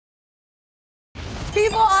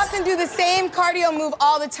People often do the same cardio move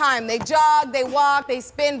all the time. They jog, they walk, they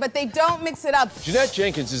spin, but they don't mix it up. Jeanette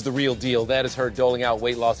Jenkins is the real deal. That is her doling out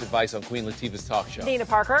weight loss advice on Queen Latifah's talk show. Nina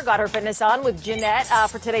Parker got her fitness on with Jeanette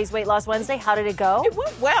for today's Weight Loss Wednesday. How did it go? It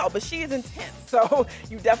went well, but she is intense, so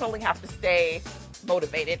you definitely have to stay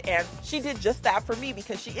motivated. And she did just that for me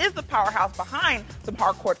because she is the powerhouse behind some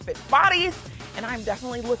hardcore fit bodies. And I'm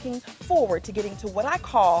definitely looking forward to getting to what I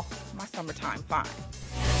call my summertime fine.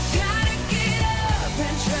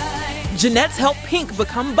 Jeanette's helped Pink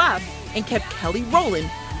become buff and kept Kelly Rowland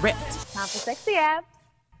ripped. Time for sexy abs.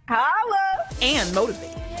 Holla! And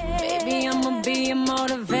motivated. Baby, I'ma be your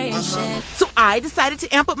motivation. So I decided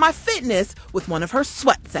to amp up my fitness with one of her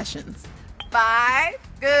sweat sessions. 5,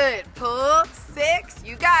 good. Pull, 6,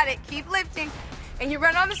 you got it. Keep lifting. And you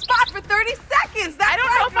run on the spot for 30 seconds. That's I don't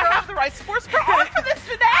know if I have the right sports bra on for this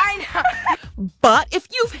today. I know. But if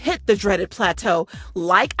you've hit the dreaded plateau,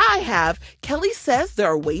 like I have, Kelly says there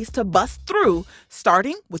are ways to bust through,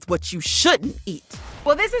 starting with what you shouldn't eat.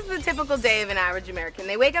 Well, this is the typical day of an average American.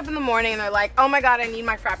 They wake up in the morning and they're like, oh my God, I need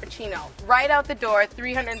my Frappuccino. Right out the door,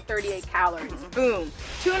 338 calories. Boom.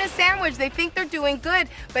 Tuna sandwich, they think they're doing good,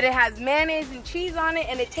 but it has mayonnaise and cheese on it,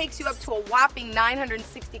 and it takes you up to a whopping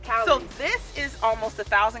 960 calories. So this is almost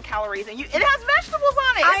 1,000 calories, and it has vegetables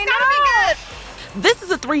on it. I It's gotta be good. This is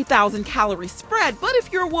a 3,000 calorie spread, but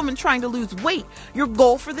if you're a woman trying to lose weight, your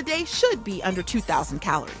goal for the day should be under 2,000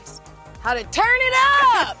 calories. How to turn it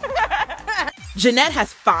up! Jeanette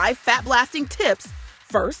has 5 fat-blasting tips.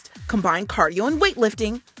 First, combine cardio and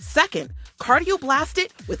weightlifting. Second, cardio blast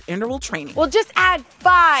it with interval training. Well, just add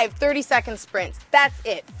 5 30-second sprints. That's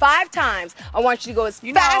it. 5 times. I want you to go as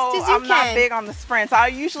fast as you I'm can. not big on the sprints. I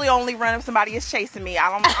usually only run if somebody is chasing me. I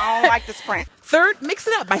don't like the sprint. Third, mix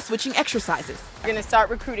it up by switching exercises. You're gonna start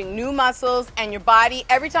recruiting new muscles, and your body,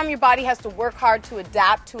 every time your body has to work hard to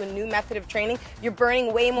adapt to a new method of training, you're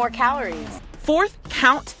burning way more calories. Fourth,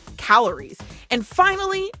 count calories. And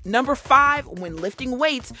finally, number 5, when lifting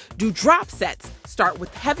weights, do drop sets. Start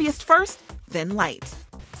with heaviest first, then light.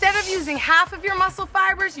 Instead of using half of your muscle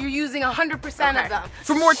fibers, you're using 100% of them.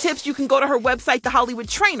 For more tips, you can go to her website,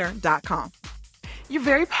 thehollywoodtrainer.com. You're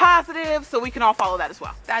very positive, so we can all follow that as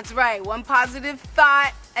well. That's right. One positive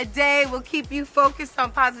thought a day will keep you focused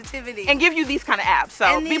on positivity. And give you these kind of abs, so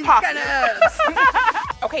And be these positive. kind of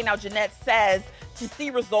abs. Okay, now Jeanette says to see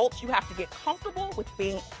results, you have to get comfortable with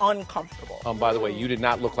being uncomfortable. By the way, you did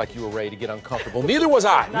not look like you were ready to get uncomfortable. Neither was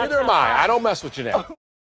I. Neither am I. I don't mess with Jeanette.